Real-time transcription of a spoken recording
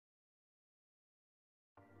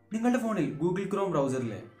നിങ്ങളുടെ ഫോണിൽ Google Chrome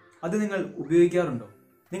ബ്രൗസറിലെ അത് നിങ്ങൾ ഉപയോഗിക്കാറുണ്ടോ?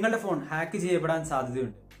 നിങ്ങളുടെ ഫോൺ ഹാക്ക് ചെയ്യപ്പെടാൻ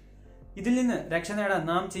സാധ്യതയുണ്ട്. ഇതിൽ നിന്ന് രക്ഷ നേടാൻ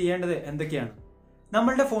നാം ചെയ്യേണ്ടത് എന്തൊക്കെയാണ്?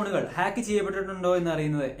 നമ്മളുടെ ഫോണുകൾ ഹാക്ക് ചെയ്യപ്പെട്ടിട്ടുണ്ടോ എന്ന്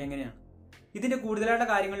അറിയുന്നത് എങ്ങനെയാണ്? ഇതിന്റെ കൂടുതലായിട്ട്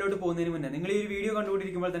കാര്യങ്ങളിലോട്ട് പോകുന്നതിന് മുന്നേ നിങ്ങൾ ഈ ഒരു വീഡിയോ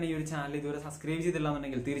കണ്ടുകൊണ്ടിരിക്കുമ്പോൾ തന്നെ ഈ ഒരു ചാനൽ ഇതുവരെ സബ്സ്ക്രൈബ്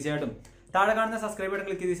ചെയ്തില്ലാന്നുണ്ടെങ്കിൽ തീർച്ചയായിട്ടും താഴെ കാണുന്ന സബ്സ്ക്രൈബ് ബട്ടൺ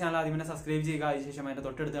ക്ലിക്ക് ചെയ്ത് ചാനൽ ആദ്യം തന്നെ സബ്സ്ക്രൈബ് ചെയ്യുക. അതിനുശേഷം അതിന്റെ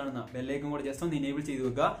തൊട്ടടുത്ത് കാണുന്ന ബെല്ലൈക്കൺ കൂടി ജസ്റ്റ് ഒന്ന് എനേബിൾ ചെയ്ത്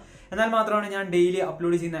വെക്കുക. എന്നാൽ മാത്രമാണ് ഞാൻ ഡെയിലി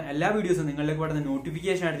അപ്ലോഡ് ചെയ്യുന്ന എല്ലാ വീഡിയോസും നിങ്ങളിലേക്ക് പെടുന്ന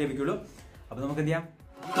നോട്ടിഫിക്കേഷൻ ആയിട്ട് ലഭിക്കുള്ളൂ. അപ്പൊ നമുക്ക് എന്ത് ചെയ്യാം?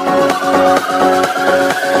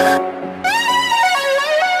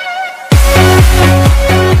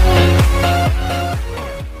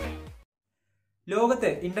 ലോകത്ത്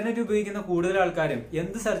ഇന്റർനെറ്റ് ഉപയോഗിക്കുന്ന കൂടുതൽ ആൾക്കാരും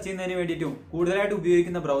എന്ത് സെർച്ച് ചെയ്യുന്നതിന് വേണ്ടിയിട്ടും കൂടുതലായിട്ട്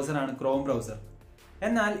ഉപയോഗിക്കുന്ന ബ്രൗസറാണ് ക്രോം ബ്രൗസർ.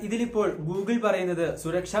 എന്നാൽ ഇതിലിപ്പോൾ ഗൂഗിൾ പറയുന്നത്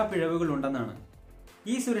സുരക്ഷാ പിഴവുകൾ ഉണ്ടെന്നാണ്.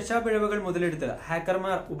 ഈ സുരക്ഷാ പിഴവുകൾ മുതലെടുത്ത്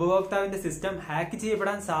ഹാക്കർമാർ ഉപഭോക്താവിന്റെ സിസ്റ്റം ഹാക്ക്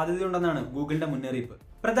ചെയ്യപ്പെടാൻ സാധ്യതയുണ്ടെന്നാണ് ഗൂഗിളിന്റെ മുന്നറിയിപ്പ്.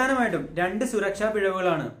 പ്രധാനമായിട്ടും 2 സുരക്ഷാ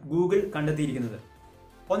പിഴവുകളാണ് ഗൂഗിൾ കണ്ടെത്തിയിരിക്കുന്നത്.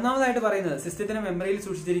 ഒന്നാമതായിട്ട് പറയുന്നത് സിസ്റ്റത്തിന്റെ മെമ്മറിയിൽ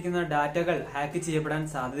സൂക്ഷിച്ചിരിക്കുന്ന ഡാറ്റകൾ ഹാക്ക് ചെയ്യപ്പെടാൻ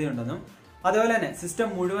സാധ്യതയുണ്ടെന്നും അതുപോലെ തന്നെ സിസ്റ്റം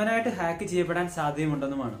മുഴുവനായിട്ട് ഹാക്ക് ചെയ്യപ്പെടാൻ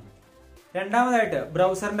സാധ്യതയുണ്ടെന്നുമാണ്. രണ്ടാമതായിട്ട്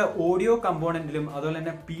ബ്രൗസറിന്റെ ഓഡിയോ കമ്പോണന്റിലും അതുപോലെ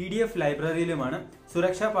തന്നെ PDF ലൈബ്രറിയിലുമാണ്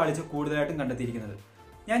സുരക്ഷാ പാളിച്ച കൂടുതലായിട്ടും കണ്ടെത്തിയിരിക്കുന്നത്.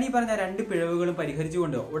 ഞാൻ ഈ പറഞ്ഞ 2 പിഴവുകളും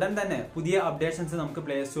പരിഹരിച്ചുകൊണ്ട് ഉടൻ തന്നെ പുതിയ അപ്ഡേഷൻസ് നമുക്ക്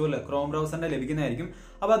പ്ലേ സ്റ്റോറിൽ ക്രോം ബ്രൗസറിന്റെ ലഭിക്കുന്നതായിരിക്കും.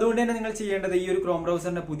 അപ്പൊ അതുകൊണ്ട് തന്നെ നിങ്ങൾ ചെയ്യേണ്ടത് ഈ ഒരു ക്രോം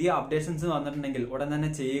ബ്രൗസറിന്റെ പുതിയ അപ്ഡേഷൻസ് വന്നിട്ടുണ്ടെങ്കിൽ ഉടൻ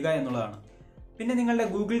തന്നെ ചെയ്യുക എന്നുള്ളതാണ്. പിന്നെ നിങ്ങളുടെ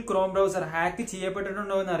ഗൂഗിൾ ക്രോം ബ്രൗസർ ഹാക്ക്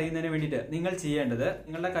ചെയ്യപ്പെട്ടിട്ടുണ്ടോ എന്ന് അറിയുന്നതിന് വേണ്ടിയിട്ട് നിങ്ങൾ ചെയ്യേണ്ടത്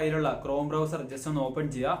നിങ്ങളുടെ കയ്യിലുള്ള ക്രോം ബ്രൗസർ ജസ്റ്റ് ഒന്ന് ഓപ്പൺ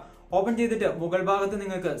ചെയ്യുക. ഓപ്പൺ ചെയ്തിട്ട് മുകൾ ഭാഗത്ത്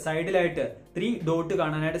നിങ്ങൾക്ക് സൈഡിലായിട്ട് 3 ഡോട്ട്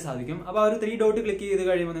കാണാനായിട്ട് സാധിക്കും. അപ്പോൾ ആ ഒരു 3 ഡോട്ട് ക്ലിക്ക് ചെയ്ത്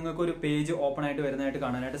കഴിയുമ്പോൾ നിങ്ങൾക്ക് ഒരു പേജ് ഓപ്പൺ ആയിട്ട് വരുന്നതായിട്ട്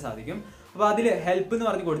കാണാനായിട്ട് സാധിക്കും. അപ്പോൾ അതിൽ ഹെൽപ്പ് എന്ന്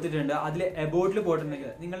പറഞ്ഞ് കൊടുത്തിട്ടുണ്ട്. അതിൽ എബൌട്ടിൽ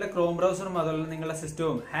പോയിട്ടുണ്ടെങ്കിൽ നിങ്ങളുടെ ക്രോം ബ്രൗസറും അതുപോലെ നിങ്ങളുടെ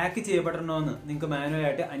സിസ്റ്റവും ഹാക്ക് ചെയ്യപ്പെട്ടിട്ടുണ്ടോ എന്ന് നിങ്ങൾക്ക്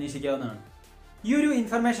മാനുവലായിട്ട് അന്വേഷിക്കാവുന്നതാണ്. ഈ ഒരു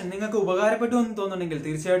ഇൻഫർമേഷൻ നിങ്ങൾക്ക് ഉപകാരപ്പെട്ടു എന്ന് തോന്നുന്നുണ്ടെങ്കിൽ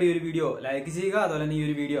തീർച്ചയായിട്ടും ഈ ഒരു വീഡിയോ ലൈക്ക് ചെയ്യുക. അതുപോലെ തന്നെ ഈ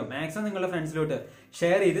ഒരു വീഡിയോ മാക്സിമം നിങ്ങളുടെ ഫ്രണ്ട്സിലോട്ട്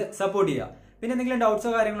ഷെയർ ചെയ്ത് സപ്പോർട്ട് ചെയ്യുക. പിന്നെ എന്തെങ്കിലും ഡൗട്ട്സോ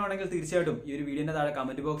കാര്യങ്ങളോ ഉണ്ടെങ്കിൽ തീർച്ചയായിട്ടും ഈ ഒരു വീഡിയോന്റെ താഴെ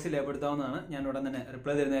കമന്റ് ബോക്സിൽ രേഖപ്പെടുത്താവുന്നതാണ്. ഞാൻ ഉടൻ തന്നെ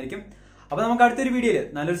റിപ്ലൈ തരുന്നതായിരിക്കും. അപ്പൊ നമുക്ക് അടുത്തൊരു വീഡിയോയിൽ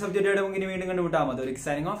നല്ലൊരു സബ്ജക്റ്റായിട്ട് നമുക്ക് ഇനി വീണ്ടും കണ്ടുമുട്ടാം. അതൊരു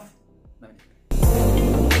സൈനിങ് ഓഫ്.